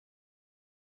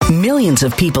Millions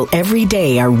of people every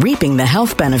day are reaping the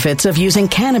health benefits of using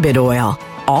cannabis oil,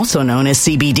 also known as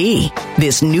CBD.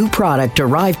 This new product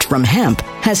derived from hemp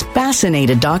has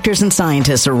fascinated doctors and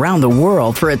scientists around the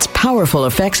world for its powerful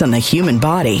effects on the human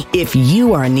body. If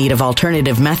you are in need of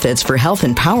alternative methods for health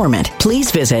empowerment, please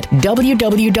visit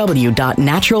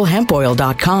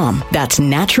www.naturalhempoil.com. That's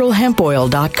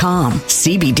naturalhempoil.com.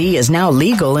 CBD is now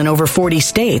legal in over 40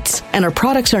 states, and our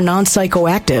products are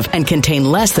non-psychoactive and contain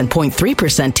less than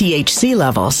 0.3% THC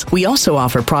levels. We also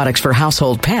offer products for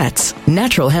household pets.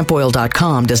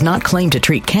 Naturalhempoil.com does not claim to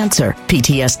treat cancer,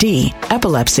 PTSD,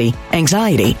 epilepsy,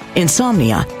 anxiety,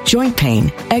 insomnia, joint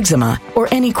pain, eczema, or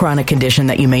any chronic condition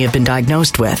that you may have been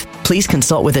diagnosed with. Please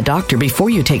consult with a doctor before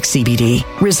you take CBD.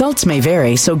 Results may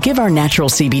vary, so give our natural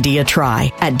CBD a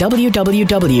try at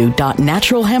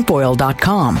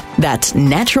www.naturalhempoil.com. That's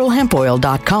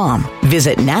naturalhempoil.com.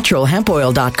 Visit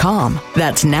naturalhempoil.com.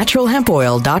 That's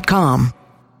naturalhempoil.com.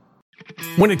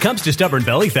 When it comes to stubborn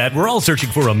belly fat, we're all searching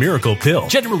for a miracle pill.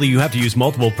 Generally, you have to use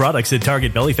multiple products that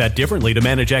target belly fat differently to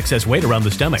manage excess weight around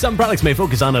the stomach. Some products may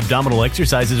focus on abdominal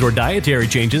exercises or dietary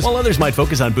changes, while others might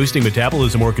focus on boosting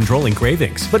metabolism or controlling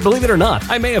cravings. But believe it or not,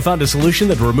 I may have found a solution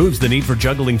that removes the need for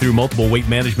juggling through multiple weight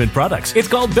management products. It's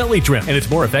called Belly Trim, and it's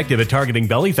more effective at targeting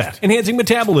belly fat, enhancing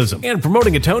metabolism, and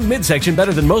promoting a toned midsection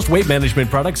better than most weight management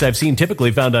products I've seen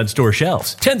typically found on store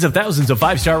shelves. Tens of thousands of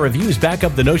 5-star reviews back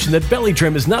up the notion that Belly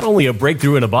Trim is not only a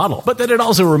breakthrough in a bottle, but that it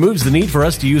also removes the need for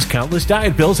us to use countless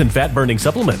diet pills and fat-burning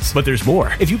supplements. But there's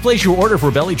more. If you place your order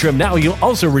for Belly Trim now, you'll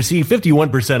also receive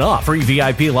 51% off, free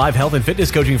VIP live health and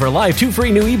fitness coaching for life, 2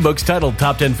 free new ebooks titled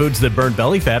Top 10 Foods That Burn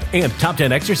Belly Fat and Top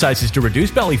 10 Exercises to Reduce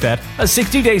Belly Fat, a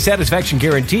 60-day satisfaction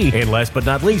guarantee, and last but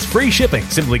not least, free shipping.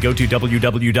 Simply go to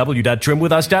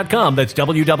www.trimwithus.com. That's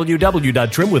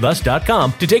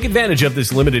www.trimwithus.com to take advantage of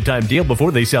this limited time deal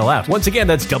before they sell out. Once again,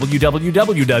 that's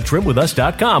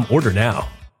www.trimwithus.com. Order now.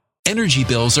 Energy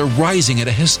bills are rising at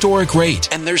a historic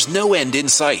rate, and there's no end in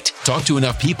sight. Talk to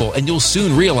enough people, and you'll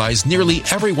soon realize nearly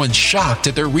everyone's shocked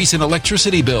at their recent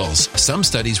electricity bills. Some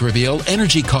studies reveal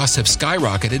energy costs have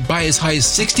skyrocketed by as high as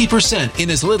 60%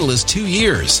 in as little as 2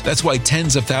 years. That's why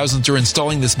tens of thousands are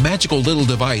installing this magical little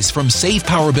device from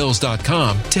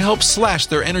SavePowerBills.com to help slash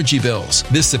their energy bills.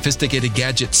 This sophisticated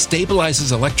gadget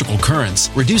stabilizes electrical currents,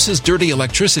 reduces dirty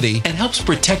electricity, and helps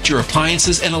protect your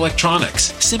appliances and electronics.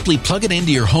 Simply plug it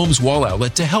into your home's wall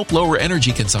outlet to help lower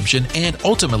energy consumption and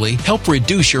ultimately help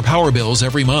reduce your power bills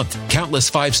every month.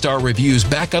 Countless 5-star reviews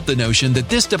back up the notion that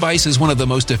this device is one of the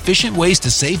most efficient ways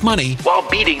to save money while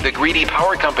beating the greedy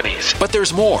power companies. But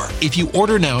there's more. If you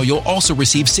order now, you'll also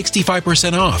receive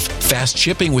 65% off, fast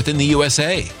shipping within the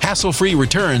USA, hassle-free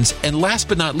returns, and last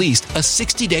but not least, a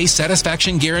 60-day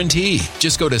satisfaction guarantee.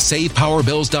 Just go to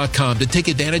SavePowerBills.com to take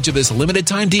advantage of this limited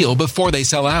time deal before they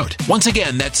sell out. Once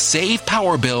again, that's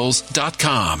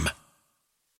SavePowerBills.com.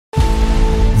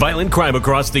 Violent crime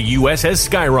across the U.S. has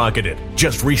skyrocketed.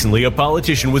 Just recently, a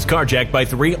politician was carjacked by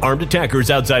 3 armed attackers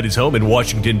outside his home in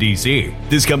Washington, D.C.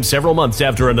 This comes several months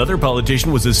after another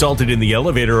politician was assaulted in the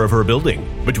elevator of her building.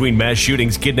 Between mass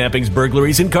shootings, kidnappings,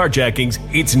 burglaries, and carjackings,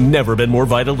 it's never been more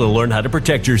vital to learn how to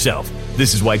protect yourself.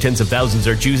 This is why tens of thousands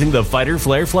are choosing the Fighter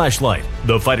Flare flashlight.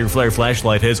 The Fighter Flare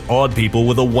flashlight has awed people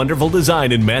with a wonderful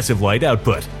design and massive light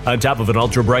output. On top of an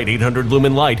ultra-bright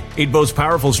 800-lumen light, it boasts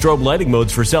powerful strobe lighting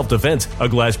modes for self-defense, a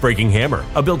glass-breaking hammer,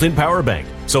 a built-in power bank,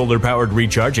 solar-powered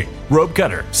recharging, rope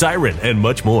cutter, siren, and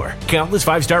much more. Countless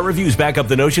 5-star reviews back up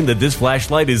the notion that this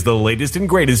flashlight is the latest and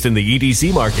greatest in the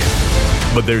EDC market.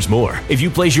 But there's more. If you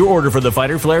place your order for the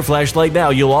Fighter Flare flashlight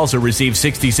now, you'll also receive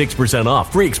 66%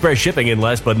 off, free express shipping, and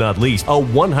last but not least, a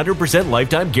 100%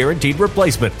 lifetime guaranteed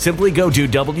replacement. Simply go to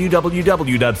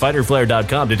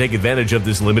www.fighterflare.com to take advantage of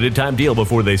this limited time deal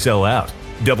before they sell out.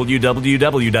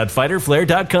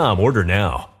 www.fighterflare.com. Order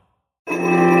now.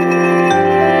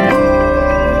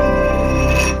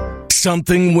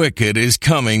 Something wicked is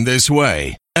coming this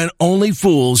way, and only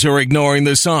fools are ignoring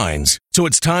the signs. So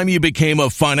it's time you became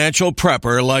a financial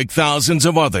prepper like thousands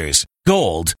of others.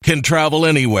 Gold can travel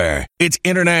anywhere. It's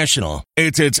international.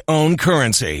 It's its own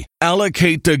currency.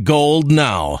 Allocate to gold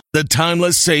now, the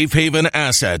timeless safe haven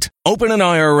asset. Open an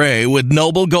IRA with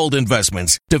Noble Gold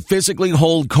Investments to physically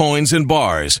hold coins and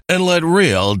bars and let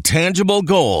real, tangible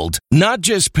gold, not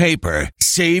just paper,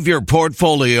 Save your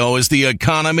portfolio as the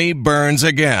economy burns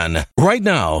again. Right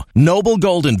now, Noble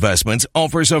Gold Investments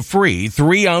offers a free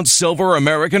 3-ounce silver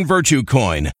American Virtue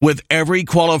coin with every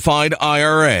qualified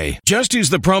IRA. Just use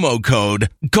the promo code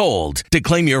GOLD to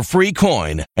claim your free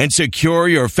coin and secure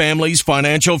your family's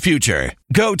financial future.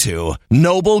 Go to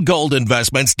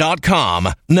noblegoldinvestments.com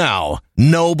now.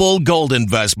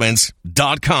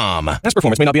 noblegoldinvestments.com. Past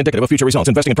performance may not be indicative of future results.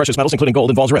 Investing in precious metals, including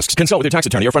gold, involves risks. Consult with your tax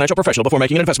attorney or financial professional before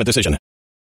making an investment decision.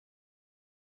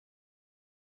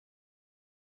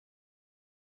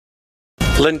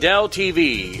 Lindell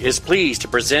TV is pleased to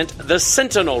present the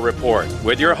Sentinel Report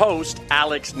with your host,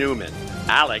 Alex Newman.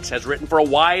 Alex has written for a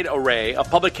wide array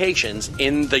of publications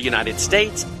in the United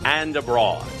States and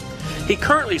abroad. He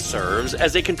currently serves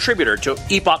as a contributor to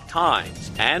Epoch Times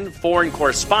and foreign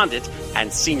correspondent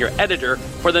and senior editor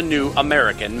for the New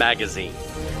American magazine.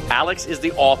 Alex is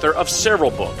the author of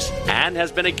several books and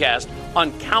has been a guest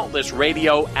on countless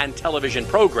radio and television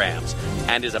programs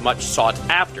and is a much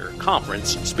sought-after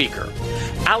conference speaker.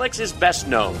 Alex is best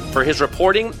known for his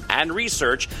reporting and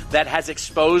research that has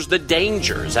exposed the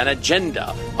dangers and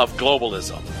agenda of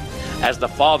globalism. As the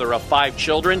father of 5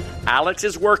 children, Alex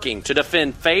is working to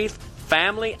defend faith,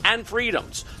 family, and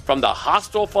freedoms from the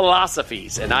hostile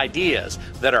philosophies and ideas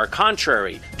that are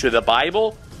contrary to the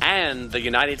Bible and the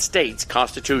United States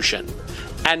Constitution.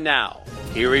 And now,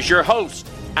 here is your host,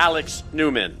 Alex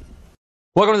Newman.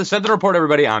 Welcome to the Sentinel Report,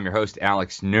 everybody. I'm your host,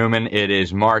 Alex Newman. It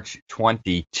is March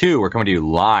 22. We're coming to you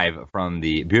live from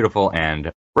the beautiful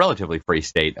and relatively free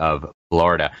state of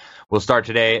Florida. We'll start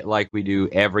today like we do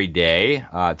every day.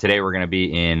 Today we're going to be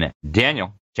in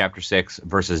Daniel chapter 6,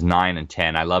 verses 9 and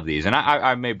 10. I love these. And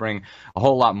I may bring a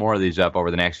whole lot more of these up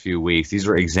over the next few weeks. These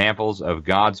are examples of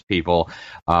God's people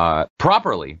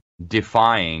properly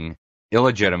defying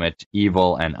illegitimate,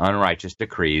 evil, and unrighteous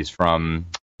decrees from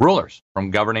rulers,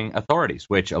 from governing authorities,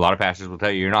 which a lot of pastors will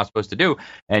tell you you're not supposed to do.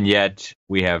 And yet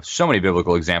we have so many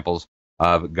biblical examples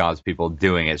of God's people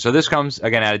doing it. So this comes,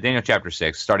 again, out of Daniel chapter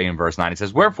 6, starting in verse 9. It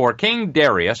says, "Wherefore King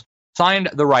Darius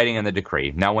signed the writing and the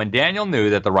decree. Now when Daniel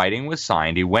knew that the writing was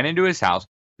signed, he went into his house,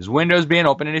 his windows being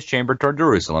open in his chamber toward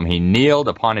Jerusalem. He kneeled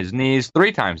upon his knees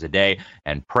 3 times a day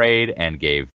and prayed and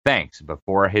gave thanks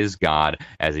before his God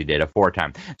as he did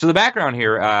aforetime." So the background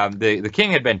here, the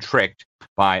king had been tricked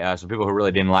by some people who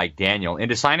really didn't like Daniel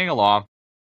into signing a law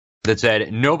that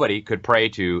said nobody could pray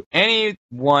to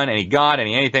anyone, any god,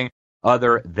 anything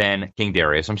other than King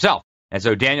Darius himself. And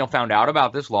so Daniel found out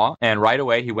about this law, and right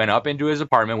away he went up into his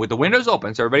apartment with the windows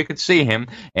open so everybody could see him,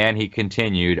 and he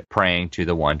continued praying to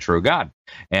the one true God.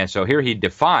 And so here he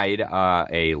defied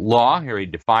a law. Here he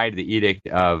defied the edict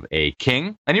of a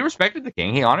king, and he respected the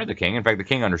king. He honored the king. In fact, the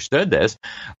king understood this,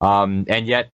 and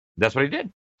yet that's what he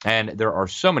did. And there are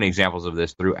so many examples of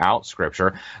this throughout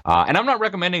Scripture. And I'm not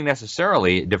recommending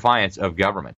necessarily defiance of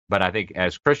government, but I think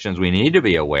as Christians we need to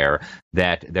be aware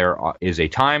that there is a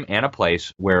time and a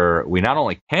place where we not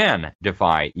only can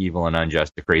defy evil and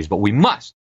unjust decrees, but we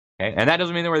must. Okay? And that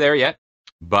doesn't mean that we're there yet,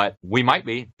 but we might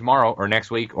be tomorrow or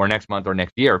next week or next month or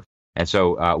next year. And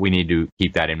so we need to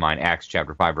keep that in mind. Acts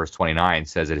chapter 5, verse 29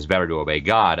 says it is better to obey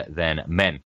God than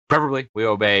men. Preferably, we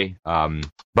obey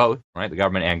both, right, the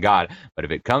government and God. But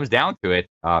if it comes down to it,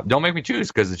 don't make me choose,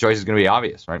 because the choice is going to be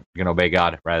obvious, right? You're going to obey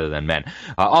God rather than men.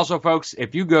 Also, folks,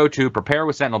 if you go to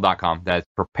preparewithsentinel.com, that's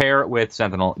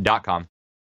preparewithsentinel.com,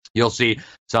 you'll see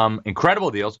some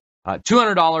incredible deals.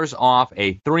 $200 off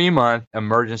a 3-month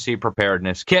emergency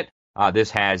preparedness kit.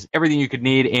 This has everything you could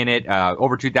need in it,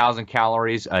 over 2,000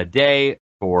 calories a day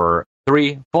for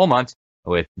 3 full months,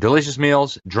 with delicious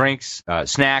meals, drinks,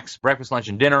 snacks, breakfast, lunch,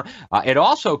 and dinner. It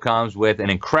also comes with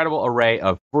an incredible array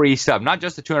of free stuff. Not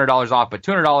just the $200 off, but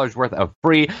 $200 worth of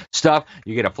free stuff.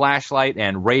 You get a flashlight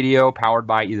and radio powered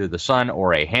by either the sun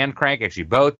or a hand crank, actually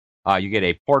both. You get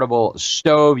a portable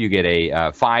stove. You get a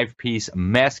 5-piece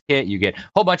mess kit. You get a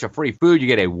whole bunch of free food. You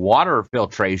get a water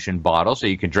filtration bottle so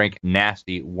you can drink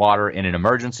nasty water in an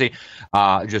emergency.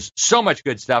 Just so much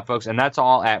good stuff, folks. And that's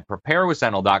all at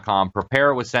preparewithsentinel.com,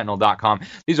 preparewithsentinel.com.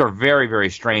 These are very, very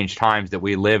strange times that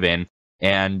we live in.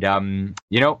 And,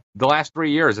 the last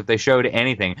 3 years, if they showed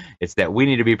anything, it's that we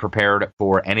need to be prepared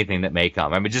for anything that may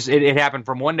come. I mean, it happened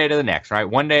from one day to the next, right?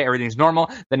 One day, everything's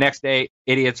normal. The next day,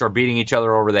 idiots are beating each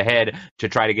other over the head to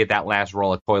try to get that last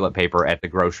roll of toilet paper at the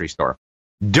grocery store.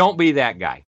 Don't be that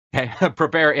guy.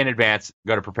 Prepare in advance.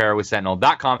 Go to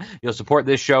preparewithsentinel.com. You'll support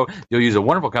this show. You'll use a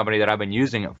wonderful company that I've been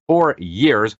using for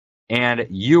years, and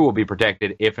you will be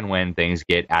protected if and when things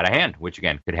get out of hand, which,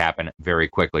 again, could happen very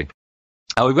quickly.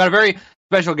 We've got a very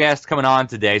special guest coming on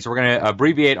today, so we're going to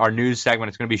abbreviate our news segment.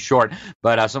 It's going to be short,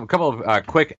 but a couple of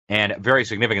quick and very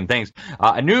significant things.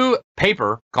 A new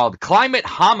paper called Climate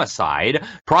Homicide,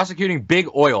 Prosecuting Big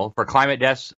Oil for Climate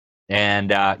Deaths,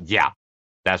 and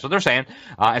that's what they're saying.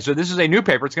 And so this is a new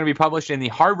paper. It's going to be published in the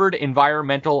Harvard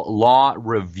Environmental Law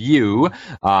Review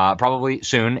probably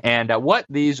soon. And what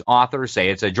these authors say,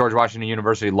 it's a George Washington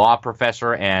University law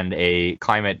professor and a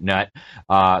climate nut.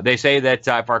 They say that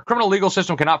if our criminal legal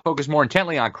system cannot focus more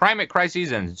intently on climate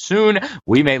crises, and soon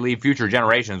we may leave future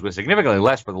generations with significantly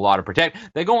less for the law to protect.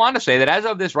 They go on to say that as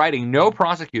of this writing, no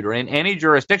prosecutor in any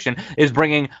jurisdiction is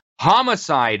bringing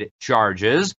homicide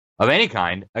charges of any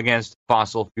kind against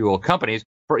fossil fuel companies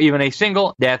for even a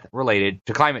single death related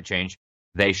to climate change.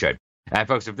 They should. And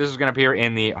folks, if this is going to appear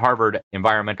in the Harvard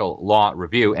Environmental Law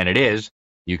Review, and it is,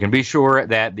 you can be sure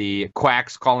that the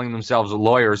quacks calling themselves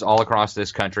lawyers all across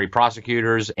this country,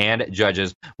 prosecutors and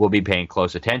judges, will be paying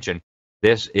close attention.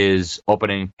 This is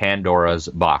opening Pandora's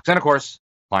box. And of course,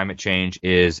 climate change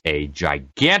is a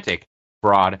gigantic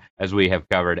fraud, as we have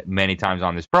covered many times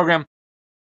on this program.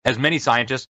 As many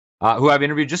scientists who I've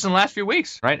interviewed just in the last few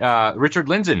weeks, right? Richard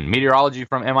Lindzen, meteorology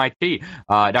from MIT.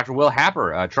 Dr. Will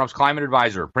Happer, Trump's climate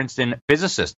advisor, Princeton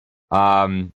physicist.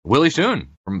 Willie Soon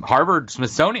from Harvard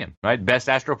Smithsonian, right? Best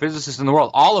astrophysicist in the world.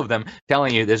 All of them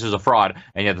telling you this is a fraud,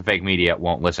 and yet the fake media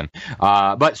won't listen.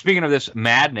 But speaking of this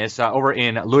madness, over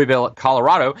in Louisville,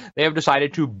 Colorado, they have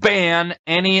decided to ban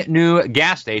any new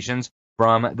gas stations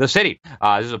from the city.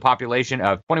 This is a population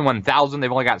of 21,000.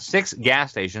 They've only got 6 gas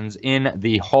stations in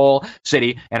the whole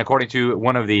city. And according to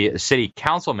one of the city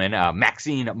councilmen,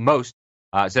 Maxine Most,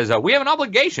 says, we have an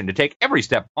obligation to take every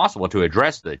step possible to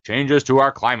address the changes to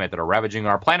our climate that are ravaging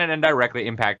our planet and directly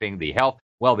impacting the health,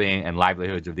 well-being, and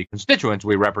livelihoods of the constituents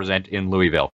we represent in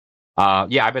Louisville.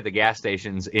 I bet the gas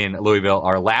stations in Louisville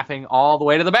are laughing all the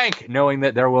way to the bank, knowing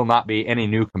that there will not be any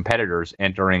new competitors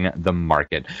entering the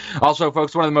market. Also,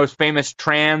 folks, one of the most famous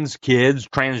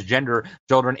transgender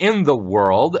children in the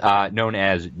world, known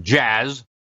as Jazz,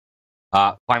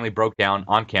 finally broke down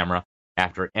on camera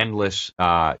after endless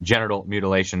genital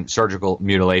mutilation, surgical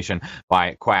mutilation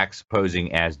by quacks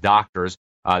posing as doctors.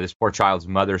 This poor child's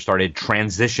mother started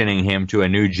transitioning him to a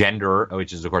new gender,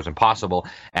 which is, of course, impossible,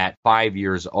 at 5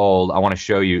 years old. I want to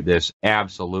show you this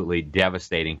absolutely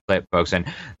devastating clip, folks.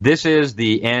 And this is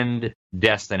the end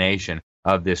destination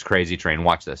of this crazy train.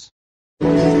 Watch this.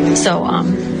 So,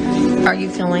 are you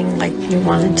feeling like you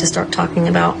wanted to start talking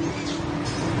about...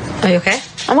 Are you okay?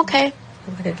 I'm okay.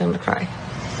 I'm going to cry.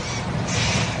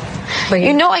 But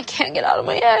you know I can't get out of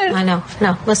my head. I know.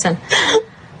 No, listen.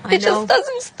 It just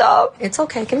doesn't stop. It's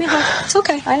okay. Give me a hug. It's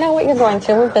okay. I know what you're going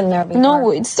through. We've been there before.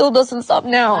 No, it still doesn't stop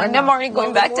now. And I'm already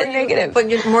going back to negative. But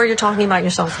the more you're talking about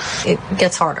yourself, it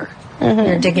gets harder. Mm-hmm.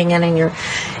 You're digging in and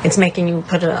it's making you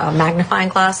put a magnifying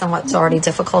glass on what's already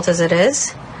difficult as it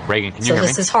is. Reagan, can you hear me? So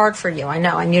this is hard for you. I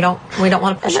know. And we don't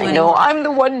want to push you. I know. I'm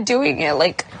the one doing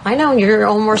it. I know. You're your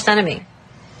own worst enemy.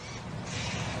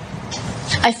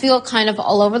 I feel kind of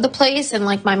all over the place and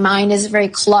my mind is very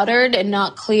cluttered and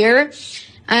not clear.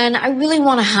 And I really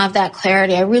want to have that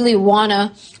clarity. I really want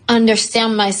to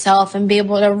understand myself and be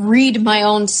able to read my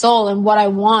own soul and what I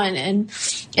want. And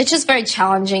it's just very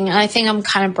challenging. And I think I'm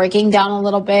kind of breaking down a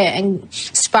little bit and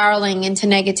spiraling into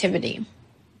negativity.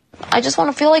 I just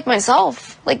want to feel like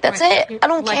myself. That's it. I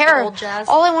don't care.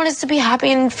 All I want is to be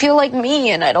happy and feel like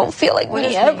me. And I don't feel like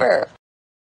me ever.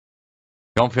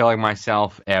 Don't feel like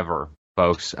myself ever,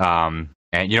 folks.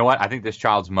 And you know what? I think this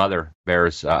child's mother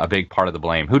bears a big part of the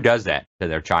blame. Who does that to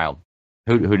their child?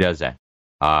 Who does that?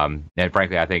 And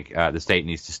frankly, I think the state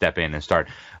needs to step in and start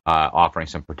offering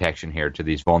some protection here to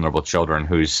these vulnerable children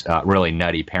whose really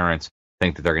nutty parents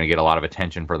think that they're going to get a lot of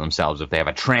attention for themselves if they have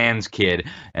a trans kid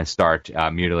and start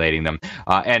mutilating them.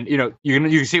 And, you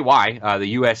can see why. The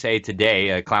USA Today,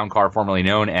 a clown car formerly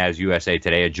known as USA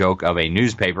Today, a joke of a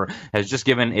newspaper, has just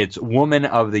given its Woman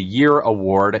of the Year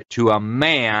award to a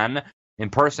man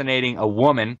impersonating a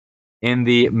woman in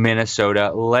the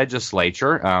Minnesota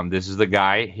legislature. This is the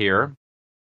guy here.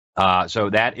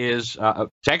 So that is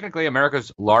technically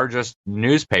America's largest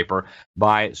newspaper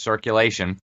by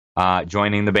circulation,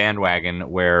 joining the bandwagon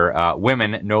where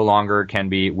women no longer can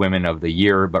be Women of the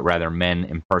Year, but rather men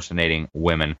impersonating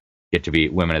women. get to be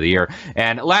Women of the Year.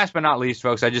 And last but not least,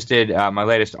 folks, I just did my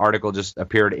latest article just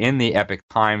appeared in the Epoch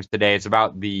Times today. It's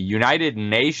about the United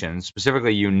Nations,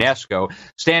 specifically UNESCO,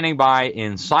 standing by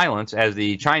in silence as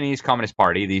the Chinese Communist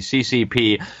Party, the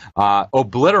CCP,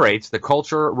 obliterates the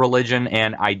culture, religion,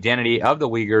 and identity of the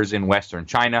Uyghurs in Western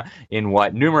China in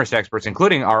what numerous experts,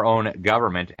 including our own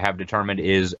government, have determined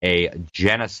is a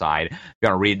genocide. If you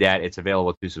want to read that, it's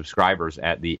available to subscribers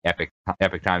at the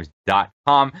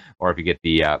epochtimes.com, or if you get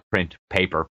the print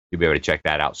paper, you'll be able to check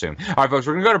that out soon. All right, folks,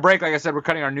 we're going to go to break. Like I said, we're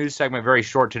cutting our news segment very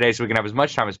short today so we can have as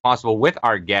much time as possible with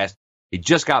our guest. He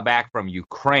just got back from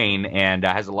Ukraine and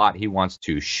has a lot he wants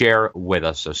to share with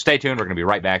us. So stay tuned. We're going to be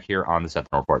right back here on the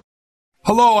Sentinel Report.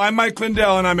 Hello, I'm Mike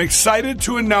Lindell, and I'm excited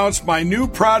to announce my new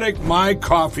product, My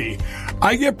Coffee.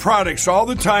 I get products all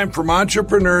the time from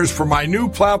entrepreneurs for my new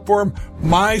platform,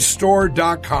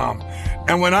 mystore.com.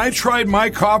 And when I tried My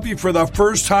Coffee for the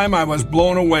first time, I was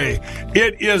blown away.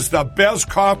 It is the best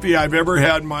coffee I've ever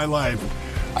had in my life.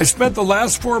 I spent the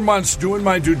last 4 months doing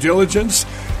my due diligence,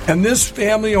 and this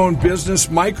family-owned business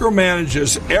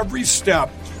micromanages every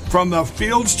step from the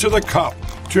fields to the cup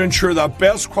to ensure the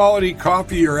best quality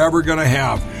coffee you're ever going to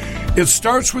have. It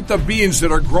starts with the beans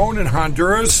that are grown in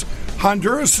Honduras.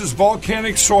 Honduras's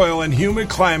volcanic soil and humid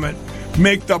climate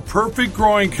make the perfect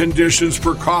growing conditions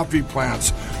for coffee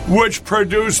plants, which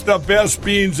produce the best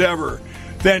beans ever.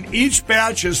 Then each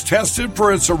batch is tested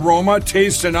for its aroma,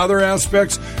 taste, and other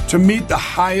aspects to meet the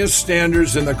highest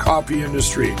standards in the coffee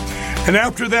industry. And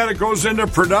after that, it goes into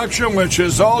production, which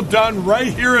is all done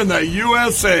right here in the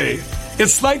USA.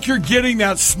 It's like you're getting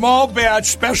that small batch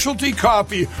specialty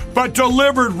coffee, but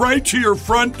delivered right to your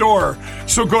front door.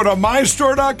 So go to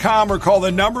mystore.com or call the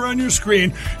number on your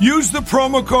screen. Use the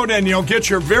promo code and you'll get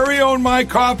your very own My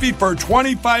Coffee for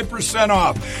 25%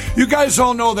 off. You guys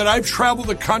all know that I've traveled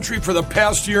the country for the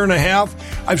past year and a half.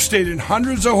 I've stayed in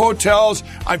hundreds of hotels.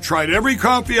 I've tried every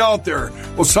coffee out there.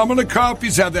 Well, some of the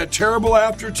coffees have that terrible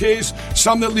aftertaste,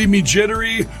 some that leave me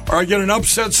jittery, or I get an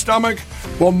upset stomach.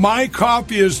 Well, My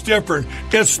Coffee is different.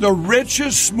 It's the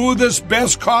richest, smoothest,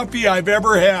 best coffee I've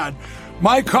ever had.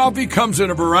 My Coffee comes in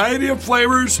a variety of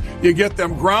flavors. You get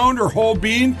them ground or whole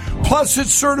bean. Plus,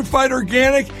 it's certified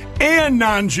organic and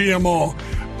non-GMO.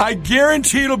 I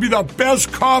guarantee it'll be the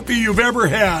best coffee you've ever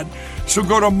had. So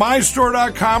go to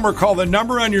mystore.com or call the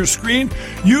number on your screen.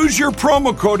 Use your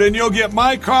promo code and you'll get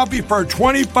My Coffee for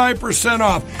 25%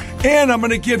 off. And I'm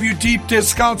going to give you deep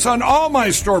discounts on all my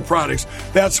store products.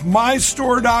 That's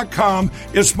mystore.com.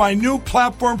 It's my new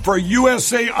platform for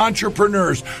USA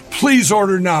entrepreneurs. Please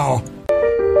order now.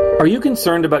 Are you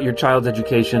concerned about your child's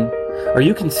education? Are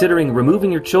you considering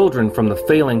removing your children from the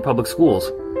failing public schools?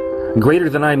 Greater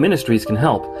Than I Ministries can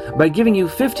help by giving you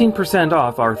 15%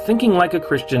 off our Thinking Like a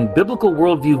Christian Biblical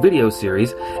Worldview video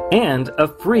series and a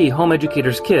free Home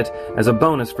Educator's Kit as a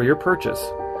bonus for your purchase.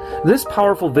 This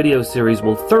powerful video series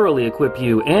will thoroughly equip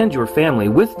you and your family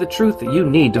with the truth that you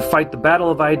need to fight the battle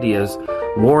of ideas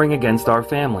warring against our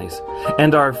families.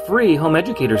 And our free Home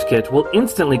Educator's Kit will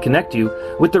instantly connect you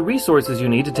with the resources you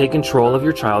need to take control of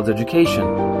your child's education.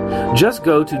 Just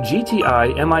go to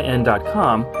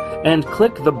gtimin.com and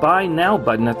click the Buy Now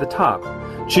button at the top.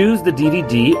 Choose the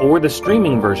DVD or the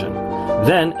streaming version.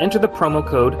 Then enter the promo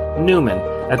code Newman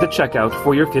at the checkout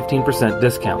for your 15%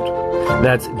 discount.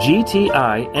 That's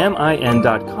gtimin.com.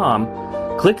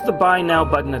 Click the Buy Now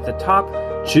button at the top,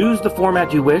 choose the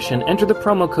format you wish, and enter the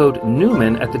promo code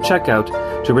Newman at the checkout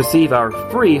to receive our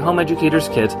free Home Educator's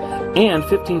Kit and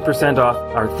 15% off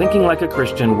our Thinking Like a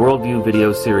Christian Worldview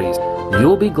video series.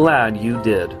 You'll be glad you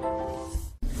did.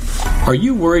 Are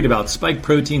you worried about spike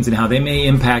proteins and how they may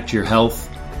impact your health?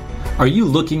 Are you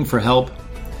looking for help?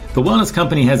 The Wellness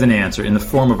Company has an answer in the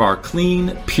form of our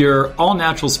clean, pure,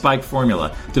 all-natural spike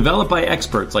formula developed by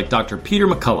experts like Dr. Peter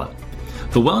McCullough.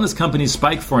 The Wellness Company's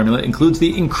spike formula includes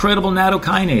the incredible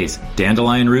nattokinase,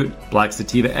 dandelion root, black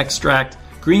sativa extract,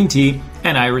 green tea,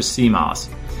 and iris sea moss.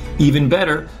 Even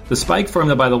better, the spike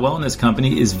formula by the Wellness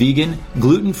Company is vegan,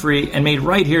 gluten-free, and made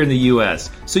right here in the U.S.,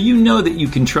 so you know that you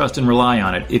can trust and rely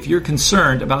on it if you're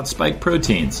concerned about spike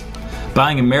proteins.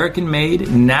 Buying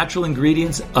American-made, natural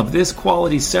ingredients of this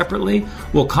quality separately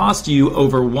will cost you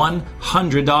over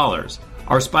 $100.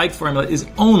 Our spike formula is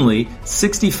only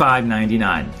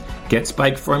 $65.99. Get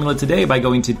spike formula today by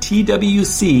going to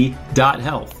twc.health.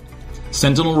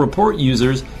 Sentinel Report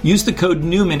users use the code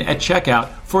Newman at checkout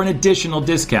for an additional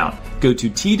discount. Go to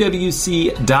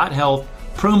twc.health,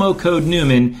 promo code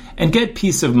Newman, and get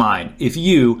peace of mind if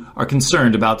you are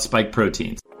concerned about spike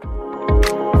proteins.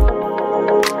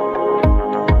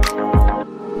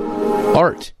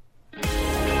 Art,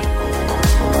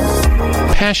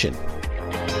 passion,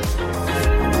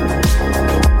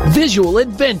 visual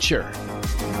adventure,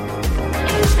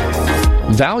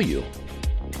 value,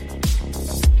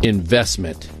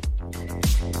 investment.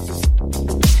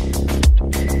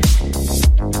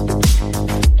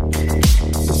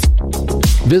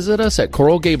 Visit us at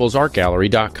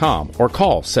CoralGablesArtGallery.com or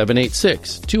call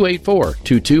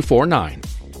 786-284-2249.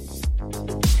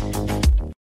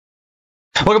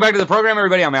 Welcome back to the program,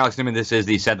 everybody. I'm Alex Newman. This is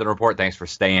the Sentinel Report. Thanks for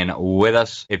staying with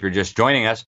us. If you're just joining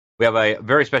us, we have a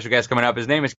very special guest coming up. His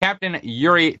name is Captain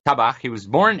Yuri Tabach. He was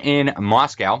born in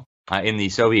Moscow in the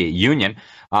Soviet Union,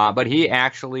 but he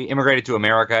actually immigrated to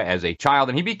America as a child,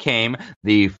 and he became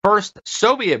the first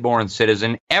Soviet-born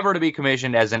citizen ever to be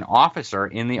commissioned as an officer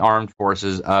in the armed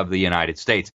forces of the United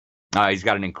States. He's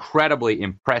got an incredibly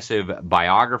impressive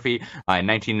biography. In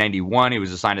 1991, he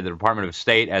was assigned to the Department of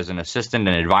State as an assistant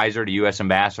and advisor to U.S.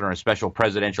 ambassador and special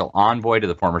presidential envoy to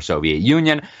the former Soviet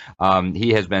Union.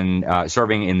 He has been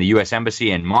serving in the U.S.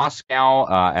 Embassy in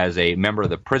Moscow as a member of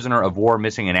the Prisoner of War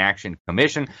Missing in Action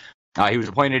Commission. He was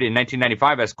appointed in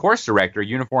 1995 as course director,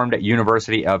 uniformed at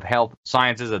University of Health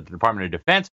Sciences at the Department of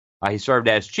Defense. He served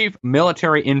as Chief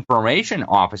Military Information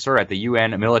Officer at the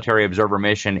UN Military Observer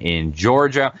Mission in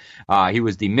Georgia. He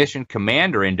was the mission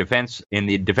commander in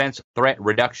the Defense Threat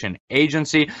Reduction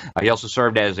Agency. He also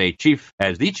served as the chief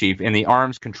in the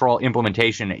Arms Control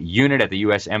Implementation Unit at the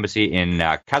U.S. Embassy in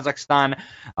Kazakhstan.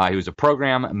 He was a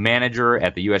program manager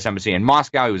at the U.S. Embassy in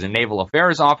Moscow. He was a Naval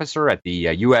Affairs Officer at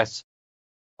the U.S.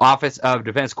 Office of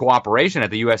Defense Cooperation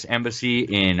at the U.S. Embassy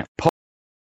in Poland.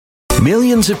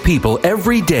 Millions of people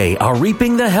every day are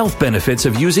reaping the health benefits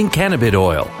of using cannabis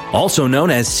oil, also known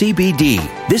as CBD.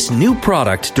 This new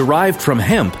product derived from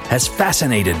hemp has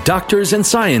fascinated doctors and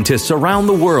scientists around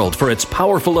the world for its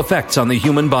powerful effects on the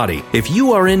human body. If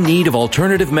you are in need of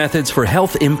alternative methods for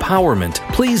health empowerment,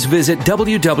 please visit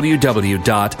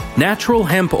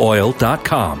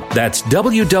www.naturalhempoil.com. That's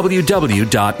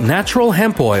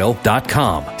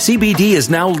www.naturalhempoil.com. CBD is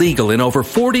now legal in over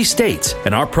 40 states,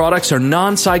 and our products are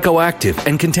non-psychoactive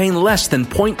and contain less than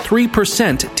 0.3%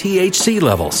 THC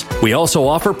levels. We also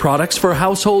offer products for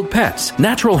household pets.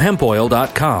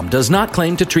 NaturalHempOil.com does not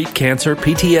claim to treat cancer,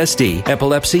 PTSD,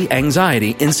 epilepsy,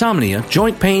 anxiety, insomnia,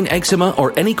 joint pain, eczema,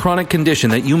 or any chronic condition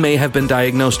that you may have been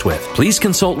diagnosed with. Please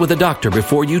consult with a doctor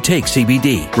before you take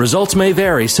CBD. Results may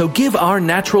vary, so give our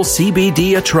natural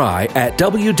CBD a try at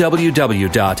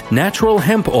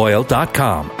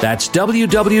www.naturalhempoil.com. That's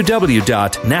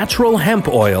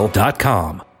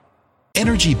www.naturalhempoil.com.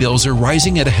 Energy bills are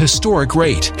rising at a historic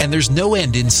rate, and there's no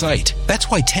end in sight. That's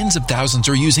why tens of thousands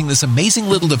are using this amazing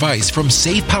little device from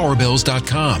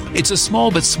SavePowerBills.com. It's a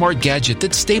small but smart gadget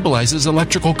that stabilizes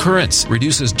electrical currents,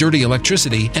 reduces dirty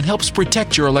electricity, and helps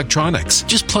protect your electronics.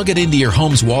 Just plug it into your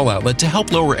home's wall outlet to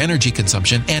help lower energy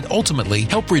consumption and ultimately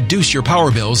help reduce your power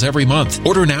bills every month.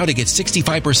 Order now to get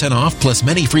 65% off plus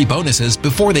many free bonuses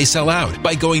before they sell out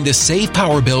by going to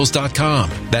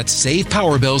SavePowerBills.com. That's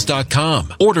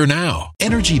SavePowerBills.com. Order now.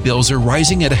 Energy bills are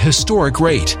rising at a historic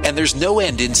rate, and there's no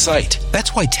end in sight.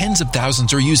 That's why tens of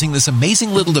thousands are using this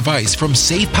amazing little device from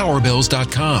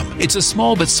SavePowerBills.com. It's a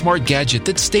small but smart gadget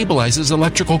that stabilizes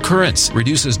electrical currents,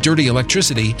 reduces dirty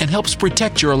electricity, and helps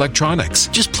protect your electronics.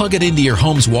 Just plug it into your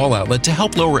home's wall outlet to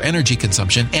help lower energy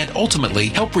consumption and ultimately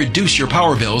help reduce your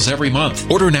power bills every month.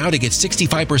 Order now to get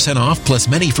 65% off plus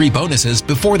many free bonuses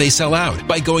before they sell out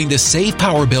by going to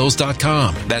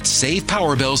SavePowerBills.com. That's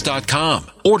SavePowerBills.com.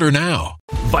 Order now.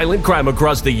 Violent crime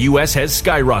across the U.S. has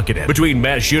skyrocketed. Between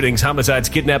mass shootings, homicides,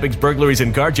 kidnappings, burglaries,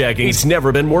 and carjacking, it's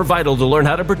never been more vital to learn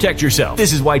how to protect yourself.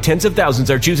 This is why tens of thousands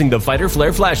are choosing the Fighter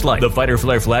Flare flashlight. The Fighter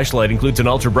Flare flashlight includes an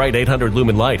ultra-bright 800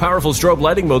 lumen light, powerful strobe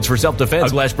lighting modes for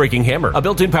self-defense, a glass-breaking hammer, a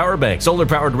built-in power bank,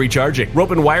 solar-powered recharging, rope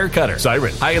and wire cutter,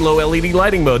 siren, high and low LED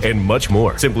lighting mode, and much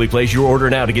more. Simply place your order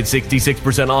now to get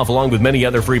 66% off along with many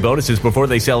other free bonuses before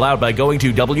they sell out by going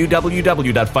to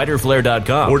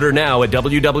www.fighterflare.com. Order now at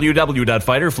www.fighterflare.com.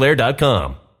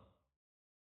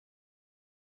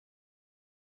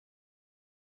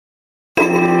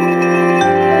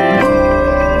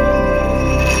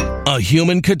 A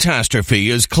human catastrophe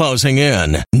is closing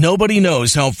in. Nobody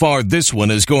knows how far this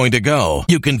one is going to go.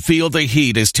 You can feel the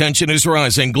heat as tension is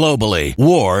rising globally.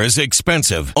 War is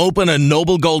expensive. Open a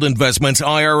Noble Gold Investments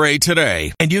IRA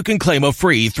today, and you can claim a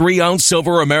free 3-ounce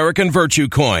silver American Virtue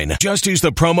coin. Just use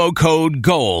the promo code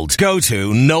GOLD. Go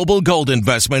to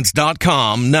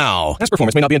noblegoldinvestments.com now. Past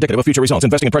performance may not be indicative of future results.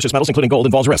 Investing in precious metals, including gold,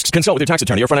 involves risks. Consult with your tax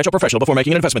attorney or financial professional before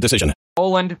making an investment decision.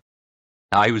 Poland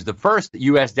He was the first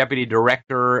U.S. Deputy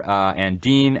Director and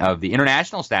Dean of the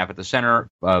International Staff at the Center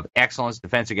of Excellence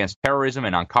Defense Against Terrorism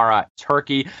in Ankara,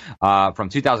 Turkey. From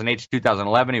 2008 to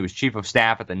 2011, he was Chief of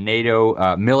Staff at the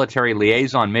NATO Military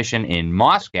Liaison Mission in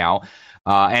Moscow.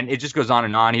 And it just goes on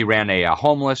and on. He ran a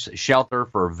homeless shelter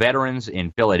for veterans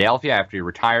in Philadelphia after he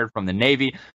retired from the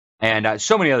Navy. And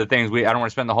so many other things. I don't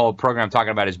want to spend the whole program talking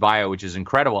about his bio, which is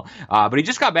incredible. But he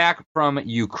just got back from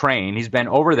Ukraine. He's been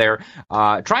over there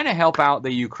trying to help out the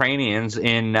Ukrainians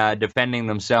in defending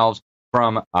themselves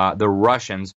from the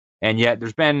Russians. And yet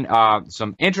there's been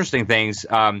some interesting things.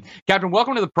 Captain,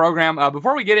 welcome to the program.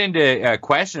 Before we get into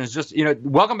questions, just,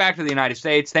 welcome back to the United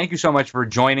States. Thank you so much for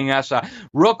joining us.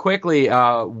 Real quickly,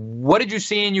 what did you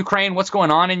see in Ukraine? What's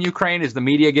going on in Ukraine? Is the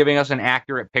media giving us an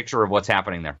accurate picture of what's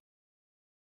happening there?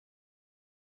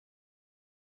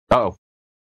 Uh-oh.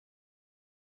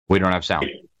 We don't have sound.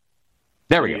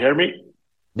 There we go. Can you hear me?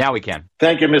 Now we can.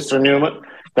 Thank you, Mr. Newman.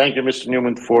 Thank you, Mr.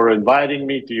 Newman, for inviting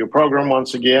me to your program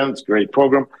once again. It's a great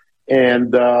program.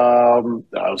 And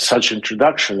such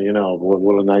introduction,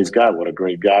 what a nice guy, what a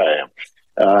great guy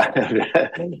I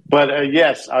am. But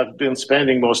yes, I've been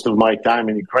spending most of my time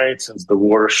in Ukraine since the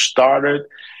war started.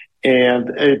 And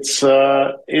it's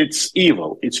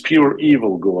evil. It's pure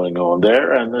evil going on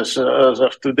there. And as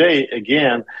of today,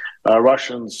 again,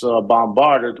 Russians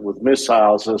bombarded with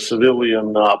missiles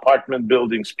civilian apartment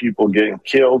buildings, people getting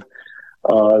killed.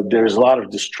 There's a lot of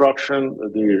destruction.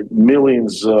 There are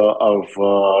millions of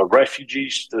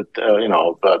refugees,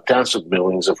 tens of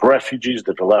millions of refugees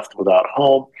that are left without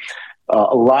home.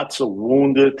 Lots of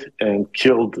wounded and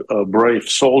killed brave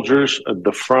soldiers at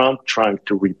the front trying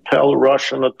to repel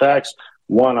Russian attacks,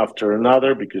 one after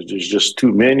another, because there's just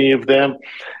too many of them.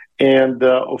 And,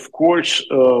 of course,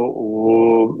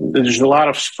 there's a lot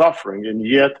of suffering, and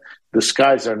yet the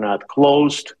skies are not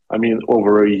closed.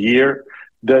 Over a year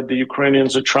that the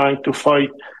Ukrainians are trying to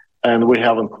fight, and we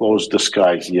haven't closed the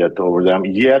skies yet over them.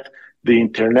 Yet the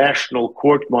International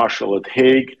Court-Martial at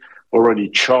Hague already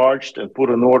charged and put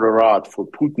an order out for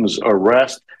Putin's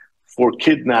arrest for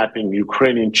kidnapping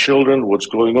Ukrainian children. What's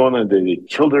going on? And they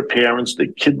kill their parents, they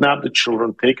kidnap the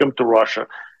children, take them to Russia,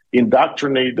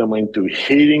 indoctrinate them into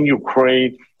hating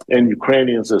Ukraine and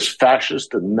Ukrainians as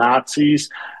fascists and Nazis.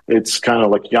 It's kind of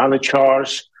like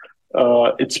Yanukovych.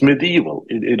 It's medieval.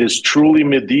 It is truly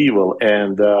medieval,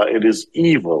 and it is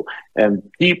evil. And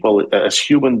people, as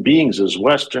human beings, as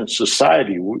Western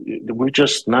society, we're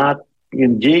just not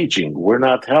engaging. We're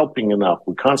not helping enough.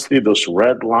 We're constantly those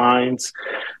red lines,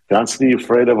 constantly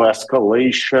afraid of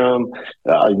escalation,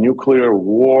 nuclear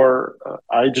war.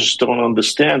 I just don't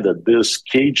understand that this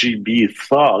KGB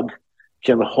thug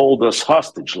can hold us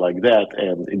hostage like that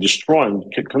and destroying,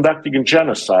 conducting a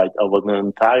genocide of an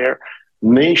entire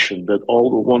nation that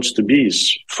all it wants to be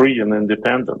is free and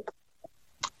independent.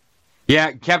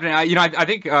 Yeah, Captain, I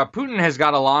think Putin has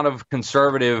got a lot of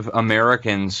conservative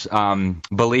Americans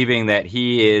believing that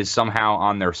he is somehow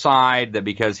on their side, that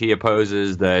because he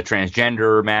opposes the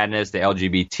transgender madness, the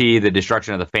LGBT, the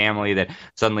destruction of the family, that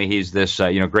suddenly he's this,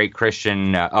 great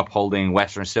Christian upholding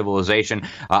Western civilization.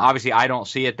 Obviously, I don't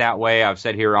see it that way. I've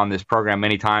said here on this program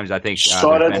many times, I think...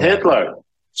 So did Hitler.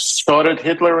 Started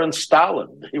Hitler and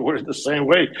Stalin. They were the same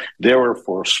way. They were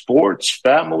for sports,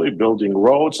 family, building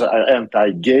roads,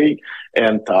 anti-gay,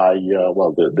 there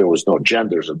was no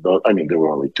genders. There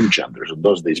were only two genders in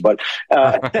those days. But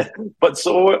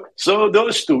so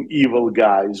those two evil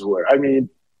guys were.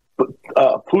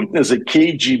 Putin is a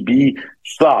KGB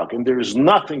thug, and there is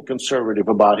nothing conservative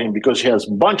about him because he has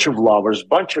a bunch of lovers,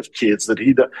 bunch of kids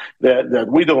that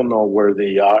we don't know where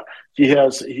they are. He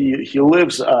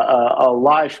lives a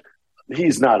life.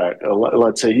 He's not a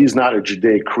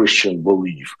Judeo-Christian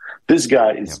belief. This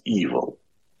guy is evil.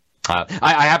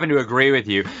 I happen to agree with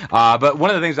you. But one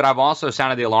of the things that I've also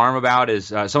sounded the alarm about is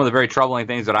some of the very troubling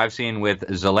things that I've seen with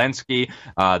Zelensky,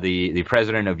 the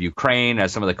president of Ukraine,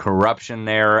 some of the corruption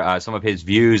there, some of his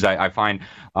views I find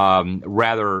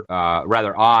rather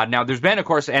odd. Now, there's been, of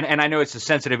course, and I know it's a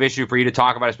sensitive issue for you to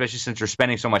talk about, especially since you're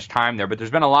spending so much time there, but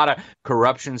there's been a lot of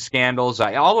corruption scandals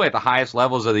all the way at the highest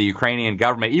levels of the Ukrainian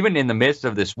government. Even in the midst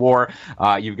of this war,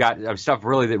 you've got stuff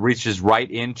really that reaches right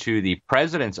into the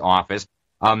president's office.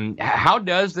 How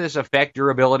does this affect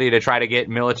your ability to try to get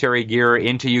military gear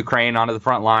into Ukraine onto the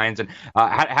front lines? And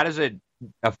how does it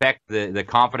affect the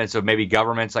confidence of maybe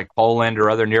governments like Poland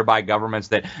or other nearby governments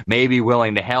that may be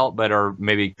willing to help but are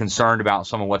maybe concerned about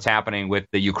some of what's happening with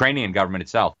the Ukrainian government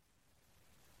itself?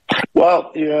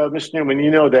 Well, Mr. Newman,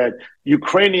 you know that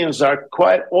Ukrainians are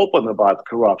quite open about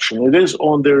corruption. It is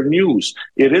on their news.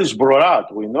 It is brought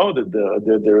out. We know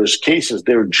that there's cases,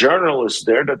 there are journalists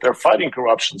there that are fighting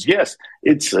corruptions. Yes,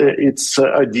 it's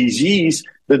a disease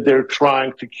that they're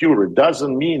trying to cure. It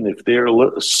doesn't mean if they're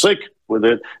sick with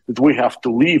it that we have to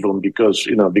leave them because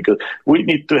we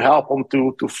need to help them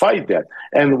to fight that.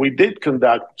 And we did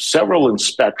conduct several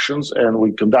inspections and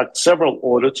we conduct several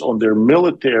audits on their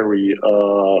military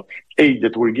aid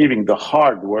that we're giving, the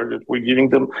hardware that we're giving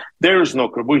them.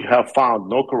 We have found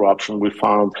no corruption. We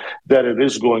found that it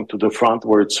is going to the front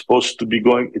where it's supposed to be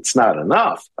going. It's not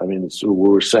enough. I mean,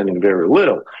 we're sending very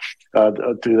little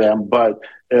to them, but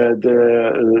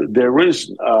there is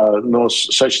no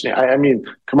such thing. I mean,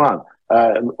 come on.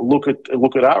 Look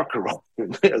at our corruption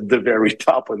at the very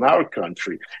top in our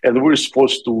country, and we're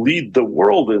supposed to lead the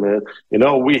world in it. You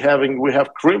know, we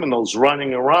have criminals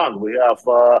running around. We have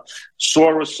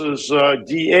Soros's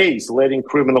DAs letting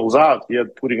criminals out,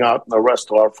 yet putting out an arrest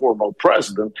to our former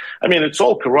president. I mean, it's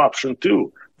all corruption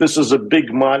too. This is a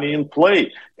big money in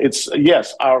play. It's,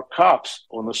 yes, our cops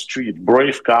on the street,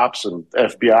 brave cops and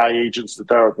FBI agents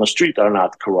that are on the street are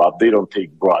not corrupt. They don't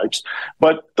take bribes.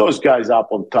 But those guys up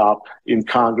on top in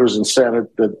Congress and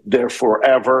Senate that they're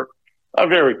forever are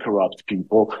very corrupt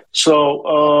people.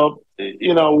 So,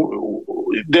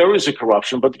 there is a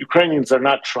corruption, but Ukrainians are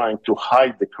not trying to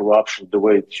hide the corruption the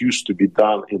way it used to be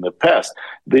done in the past.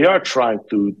 They are trying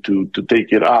to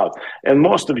take it out. And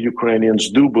most of Ukrainians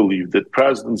do believe that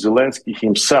President Zelensky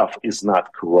himself is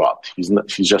not corrupt. He's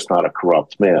just not a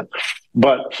corrupt man.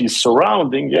 But his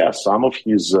surrounding, some of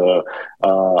his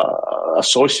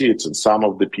associates and some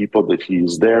of the people that he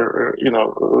is there,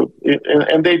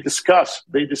 and they discuss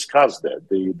that.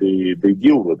 They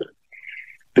deal with it.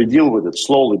 They deal with it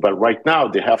slowly, but right now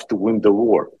they have to win the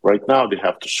war. Right now they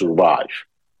have to survive.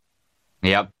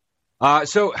 Yep.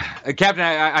 So, Captain,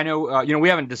 I know, we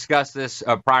haven't discussed this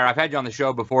prior. I've had you on the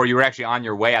show before. You were actually on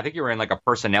your way. I think you were in like a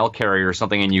personnel carrier or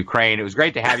something in Ukraine. It was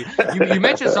great to have you. You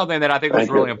mentioned something that I think was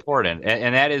really important,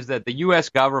 and that is that the U.S.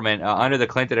 government under the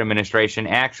Clinton administration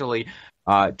actually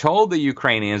told the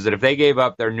Ukrainians that if they gave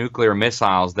up their nuclear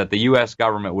missiles, that the U.S.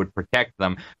 government would protect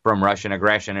them from Russian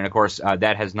aggression. And, of course,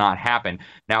 that has not happened.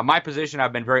 Now, my position,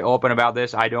 I've been very open about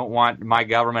this. I don't want my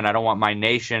government, I don't want my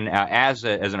nation as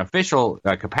an official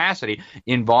capacity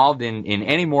involved in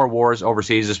any more wars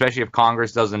overseas, especially if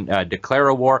Congress doesn't declare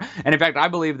a war. And, in fact, I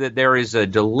believe that there is a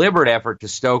deliberate effort to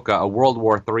stoke a World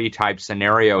War III type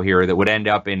scenario here that would end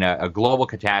up in a global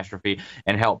catastrophe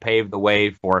and help pave the way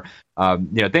for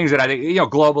things that I think,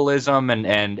 globalism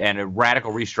and a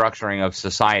radical restructuring of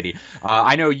society.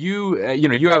 I know you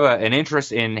have an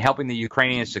interest in helping the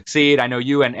Ukrainians succeed. I know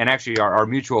you and actually our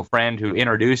mutual friend who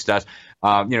introduced us,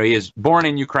 he is born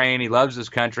in Ukraine. He loves this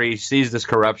country, sees this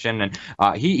corruption,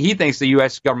 and he thinks the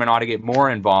U.S. government ought to get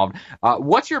more involved.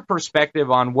 What's your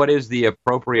perspective on what is the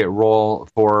appropriate role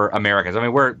for Americans? I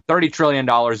mean, we're $30 trillion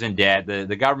in debt.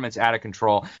 The government's out of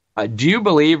control. Do you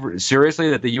believe seriously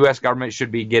that the U.S. government should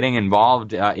be getting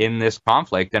involved in this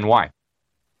conflict, and why?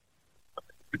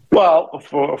 Well,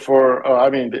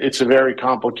 it's a very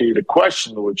complicated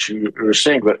question, which you're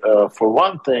saying. But for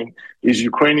one thing, is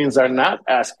Ukrainians are not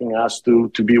asking us to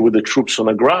be with the troops on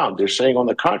the ground. They're saying, on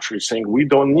the contrary, saying we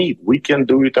can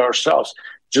do it ourselves.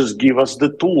 Just give us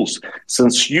the tools.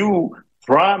 Since you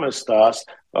promised us,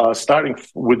 starting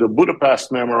with the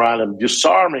Budapest Memorandum,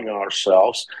 disarming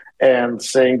ourselves and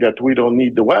saying that we don't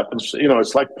need the weapons.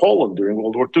 It's like Poland during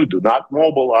World War II. Do not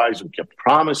mobilize. We kept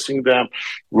promising them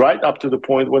right up to the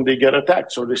point when they get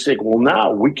attacked. So they say, well,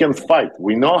 now we can fight.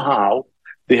 We know how.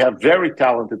 They have very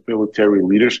talented military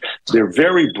leaders. They're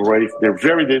very brave. They're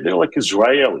like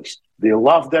Israelis. They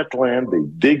love that land. They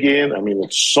dig in. I mean,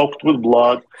 it's soaked with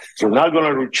blood. They're not going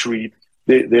to retreat.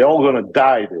 They're all going to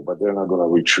die there, but they're not going to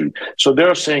retreat. So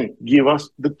they're saying, give us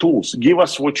the tools. Give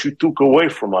us what you took away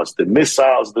from us, the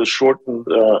missiles, the short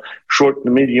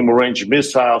and medium-range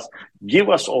missiles. Give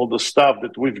us all the stuff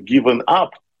that we've given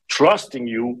up, trusting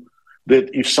you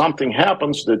that if something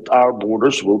happens, that our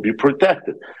borders will be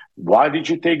protected. Why did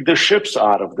you take the ships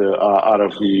out of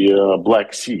the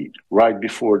Black Sea right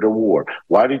before the war?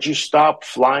 Why did you stop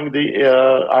flying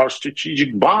our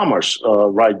strategic bombers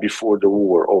right before the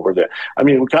war over there? I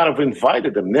mean, we kind of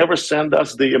invited them. Never send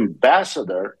us the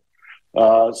ambassador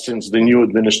since the new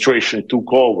administration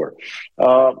took over.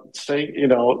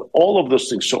 Saying, all of those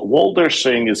things. So all they're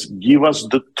saying is, give us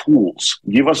the tools.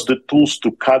 Give us the tools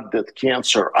to cut that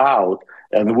cancer out,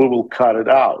 and we will cut it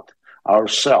out.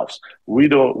 ourselves. We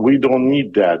don't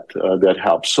need that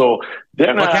help. So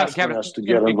they're not asking us to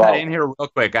get involved. In here real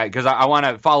quick, because I want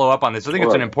to follow up on this. I think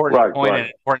it's an important point and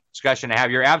an important discussion to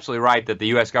have. You're absolutely right that the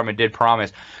U.S. government did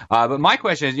promise. But my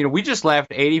question is, we just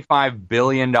left $85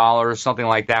 billion, something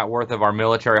like that, worth of our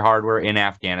military hardware in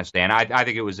Afghanistan. I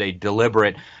think it was a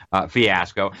deliberate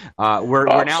fiasco. We're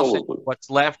now sending what's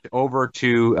left over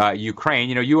to Ukraine.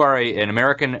 You are an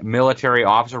American military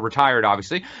officer, retired,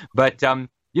 obviously, but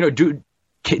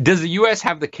does the U.S.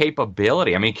 have the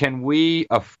capability? I mean, can we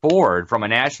afford, from a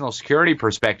national security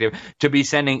perspective, to be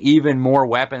sending even more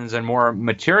weapons and more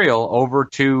material over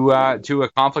to a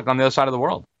conflict on the other side of the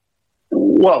world?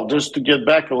 Well, just to get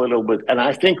back a little bit, and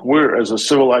I think we're, as a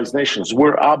civilized nations,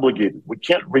 we're obligated. We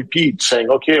can't repeat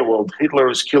saying, okay, well, Hitler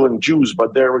is killing Jews,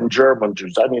 but they're in German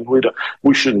Jews. I mean,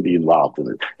 we shouldn't be involved in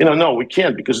it. No, we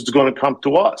can't, because it's going to come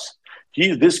to us.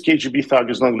 This KGB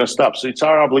thug is not going to stop. So it's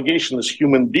our obligation as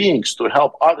human beings to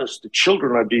help others. The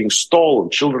children are being stolen.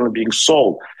 Children are being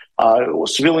sold.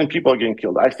 Civilian people are getting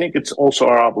killed. I think it's also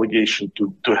our obligation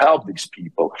to help these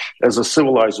people as a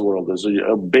civilized world,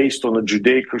 based on the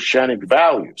Judeo-Christianic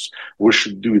values. We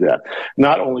should do that.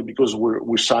 Not only because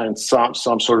we signed some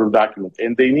sort of document,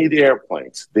 and they need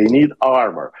airplanes, they need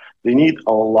armor, they need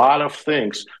a lot of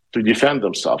things to defend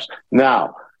themselves.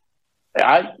 Now,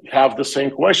 I have the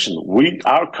same question.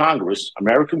 Our Congress,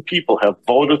 American people, have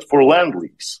voted for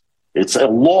Lend-Lease. It's a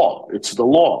law. It's the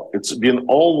law. It's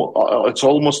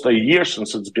almost a year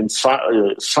since it's been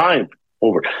signed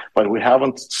over, but we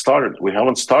haven't started. We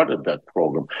haven't started that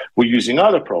program. We're using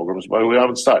other programs, but we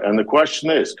haven't started. And the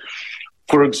question is,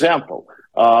 for example,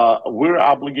 we're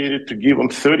obligated to give them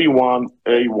 31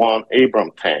 A1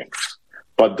 Abrams tanks,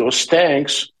 but those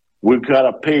tanks, we've got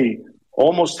to pay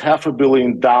almost $500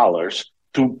 million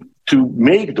to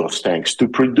make those tanks, to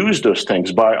produce those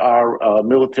tanks by our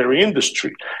military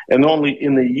industry, and only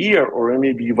in a year or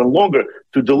maybe even longer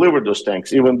to deliver those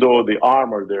tanks, even though the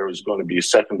armor there is going to be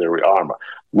secondary armor.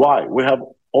 Why? We have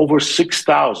over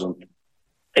 6,000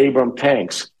 Abrams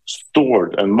tanks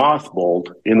stored and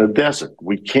mothballed in the desert.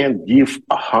 We can't give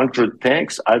 100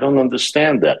 tanks. I don't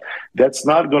understand that. That's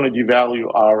not going to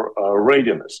devalue our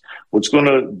readiness. What's going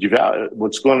to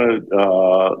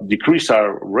decrease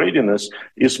our readiness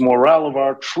is morale of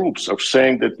our troops, of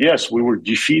saying that, yes, we were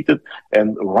defeated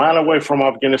and ran away from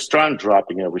Afghanistan,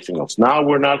 dropping everything else. Now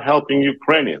we're not helping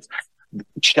Ukrainians.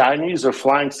 Chinese are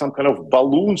flying some kind of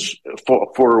balloons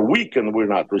for a week and we're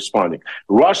not responding.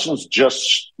 Russians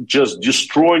just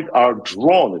destroyed our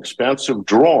drone, expensive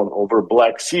drone over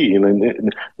Black Sea,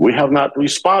 and we have not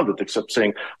responded except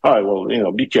saying, all right,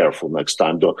 well, be careful next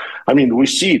time. I mean, we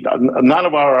see it. None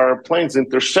of our planes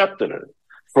intercepted it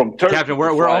from Turkey. Captain,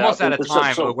 we're almost out of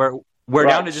time. So, we're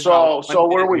down to just so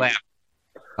where are we? Left.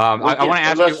 I want to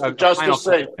ask you just to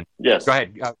say, yes. Go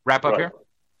ahead. Wrap up here.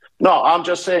 No, I'm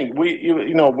just saying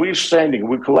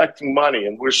we're collecting money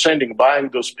and we're buying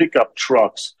those pickup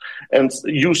trucks and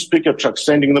used pickup trucks,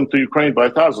 sending them to Ukraine by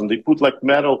 1,000. They put like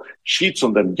metal sheets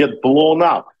on them, get blown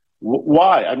up.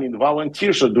 Why? I mean,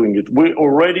 volunteers are doing it. We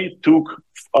already took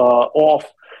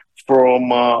off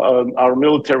from our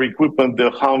military equipment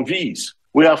the Humvees.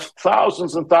 We have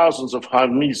thousands and thousands of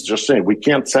Humvees. Just saying, we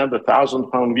can't send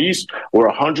 1,000 Humvees or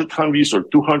 100 Humvees or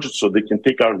 200 so they can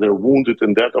take out their wounded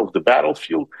and dead off the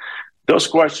battlefield. Those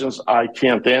questions I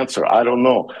can't answer. I don't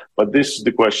know. But this is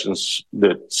the questions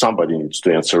that somebody needs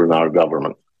to answer in our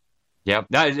government. Yeah,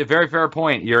 that is a very fair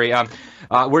point, Yuri.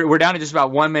 We're down to just about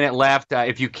 1 minute left.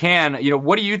 If you can,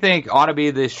 what do you think ought to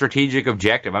be the strategic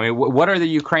objective? I mean, what are the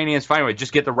Ukrainians fighting with?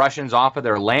 Just get the Russians off of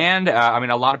their land? I mean,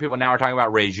 a lot of people now are talking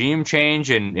about regime change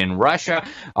in Russia.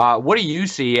 What do you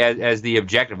see as the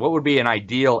objective? What would be an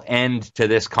ideal end to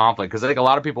this conflict? Because I think a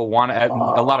lot of people want,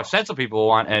 a lot of sensible people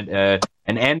want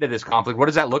an end to this conflict. What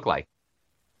does that look like?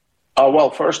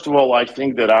 Well, first of all, I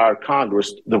think that our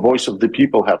Congress, the voice of the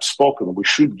people, have spoken. We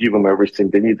should give them everything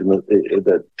they need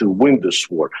to win this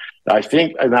war. I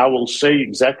think, and I will say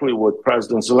exactly what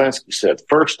President Zelensky said.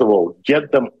 First of all,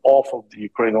 get them off of the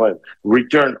Ukrainian land.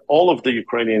 Return all of the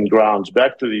Ukrainian grounds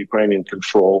back to the Ukrainian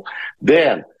control.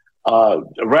 Then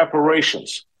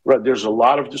reparations. Right, there's a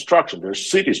lot of destruction. There's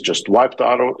cities just wiped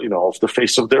out, off the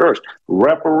face of the earth.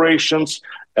 Reparations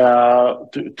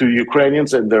to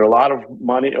Ukrainians, and there are a lot of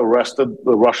money arrested,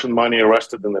 the Russian money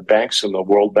arrested in the banks, in the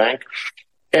World Bank,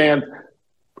 and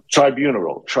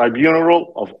tribunal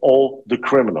of all the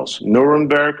criminals.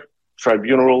 Nuremberg,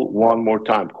 tribunal one more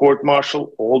time.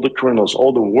 Court-martial all the criminals,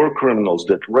 all the war criminals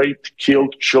that raped,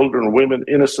 killed children, women,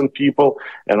 innocent people,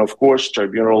 and of course,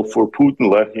 tribunal for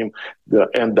Putin. Let him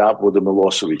end up with the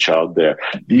Milosevic out there.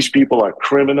 These people are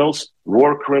criminals,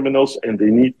 war criminals, and they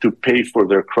need to pay for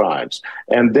their crimes.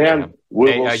 And then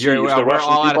we will see if the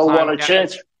Russian people want to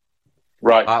change.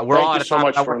 Right. Thank you so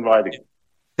much for inviting me.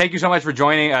 Thank you so much for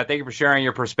joining. Thank you for sharing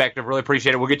your perspective. Really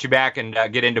appreciate it. We'll get you back and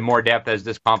get into more depth as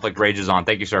this conflict rages on.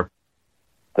 Thank you, sir.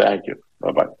 Thank you.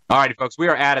 Bye-bye. All righty, folks. We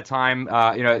are out of time.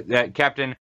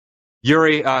 Captain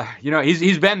Yuri,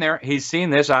 he's been there. He's seen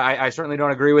this. I certainly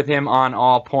don't agree with him on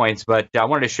all points, but I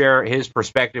wanted to share his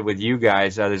perspective with you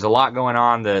guys. There's a lot going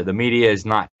on. The media is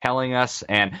not telling us,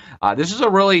 and this is a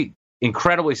really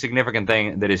incredibly significant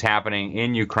thing that is happening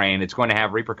in Ukraine. It's going to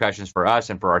have repercussions for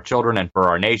us and for our children and for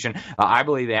our nation. I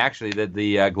believe actually that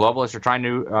the globalists are trying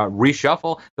to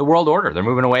reshuffle the world order. They're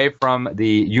moving away from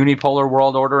the unipolar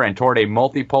world order and toward a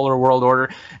multipolar world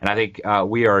order. And I think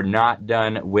we are not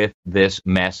done with this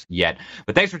mess yet.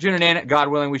 But thanks for tuning in. God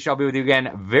willing, we shall be with you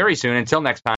again very soon. Until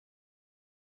next time.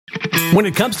 When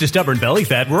it comes to stubborn belly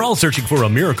fat, we're all searching for a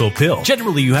miracle pill.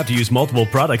 Generally, you have to use multiple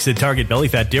products that target belly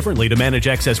fat differently to manage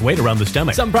excess weight around the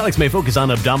stomach. Some products may focus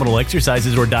on abdominal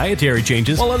exercises or dietary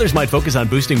changes, while others might focus on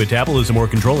boosting metabolism or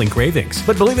controlling cravings.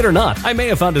 But believe it or not, I may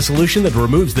have found a solution that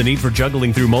removes the need for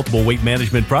juggling through multiple weight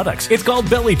management products. It's called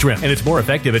Belly Trim, and it's more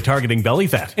effective at targeting belly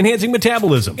fat, enhancing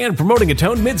metabolism, and promoting a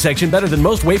toned midsection better than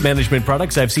most weight management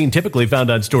products I've seen typically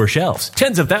found on store shelves.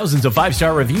 Tens of thousands of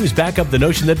 5-star reviews back up the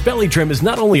notion that Belly Trim is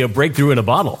not only a breakthrough in a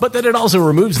bottle, but that it also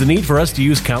removes the need for us to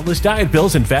use countless diet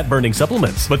pills and fat-burning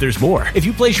supplements. But there's more. If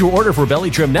you place your order for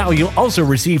Belly Trim now, you'll also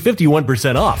receive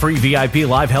 51% off, free VIP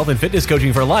live health and fitness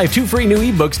coaching for life, 2 free new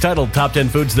ebooks titled Top 10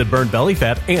 Foods That Burn Belly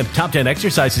Fat and Top 10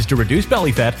 Exercises to Reduce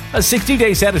Belly Fat, a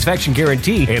 60-day satisfaction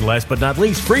guarantee, and last but not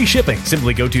least, free shipping.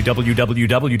 Simply go to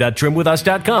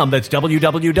www.trimwithus.com. That's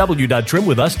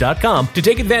www.trimwithus.com to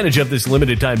take advantage of this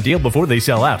limited time deal before they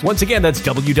sell out. Once again, that's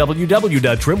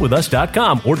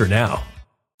www.trimwithus.com. Order now.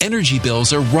 Energy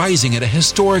bills are rising at a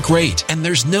historic rate, and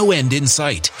there's no end in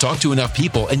sight. Talk to enough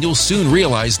people, and you'll soon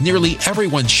realize nearly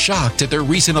everyone's shocked at their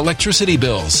recent electricity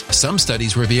bills. Some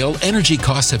studies reveal energy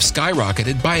costs have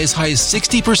skyrocketed by as high as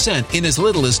 60% in as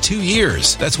little as 2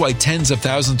 years. That's why tens of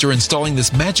thousands are installing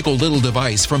this magical little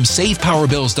device from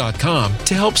SavePowerBills.com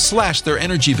to help slash their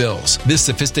energy bills. This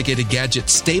sophisticated gadget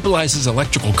stabilizes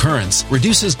electrical currents,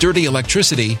 reduces dirty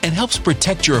electricity, and helps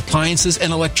protect your appliances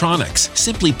and electronics.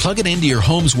 Simply plug it into your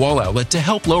home's wall outlet to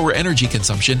help lower energy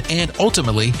consumption and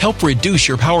ultimately help reduce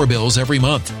your power bills every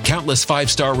month. Countless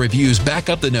 5-star reviews back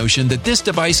up the notion that this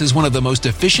device is one of the most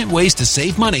efficient ways to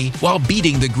save money while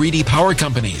beating the greedy power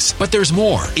companies. But there's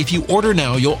more. If you order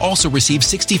now, you'll also receive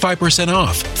 65%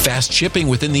 off, fast shipping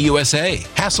within the USA,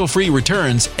 hassle-free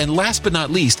returns, and last but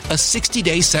not least, a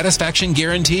 60-day satisfaction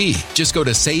guarantee. Just go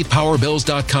to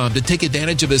SavePowerBills.com to take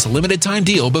advantage of this limited time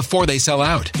deal before they sell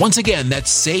out. Once again,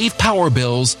 that's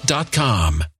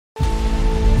SavePowerBills.com.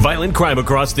 Violent crime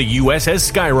across the U.S.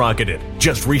 has skyrocketed.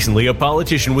 Just recently, a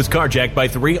politician was carjacked by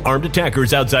 3 armed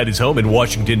attackers outside his home in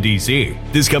Washington, D.C.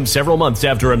 This comes several months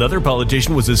after another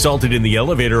politician was assaulted in the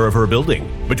elevator of her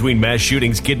building. Between mass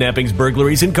shootings, kidnappings,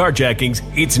 burglaries, and carjackings,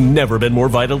 it's never been more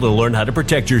vital to learn how to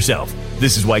protect yourself.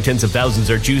 This is why tens of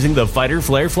thousands are choosing the Fighter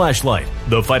Flare flashlight.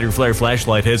 The Fighter Flare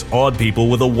flashlight has awed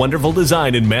people with a wonderful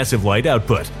design and massive light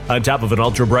output. On top of an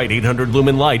ultra-bright 800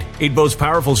 lumen light, it boasts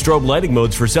powerful strobe lighting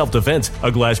modes for self-defense,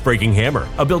 a glass-breaking hammer,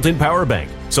 a built-in power bank,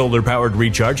 solar-powered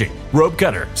recharging, rope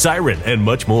cutter, siren, and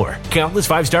much more. Countless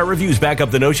 5-star reviews back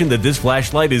up the notion that this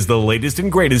flashlight is the latest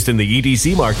and greatest in the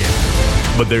EDC market.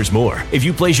 But there's more. If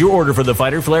you place your order for the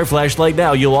Fighter Flare flashlight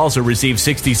now, you'll also receive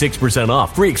 66%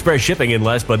 off, free express shipping, and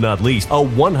last but not least, a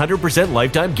 100%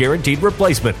 lifetime guaranteed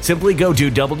replacement. Simply go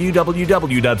to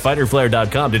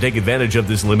www.fighterflare.com to take advantage of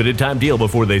this limited time deal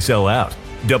before they sell out.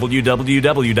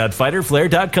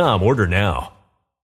 www.fighterflare.com. Order now.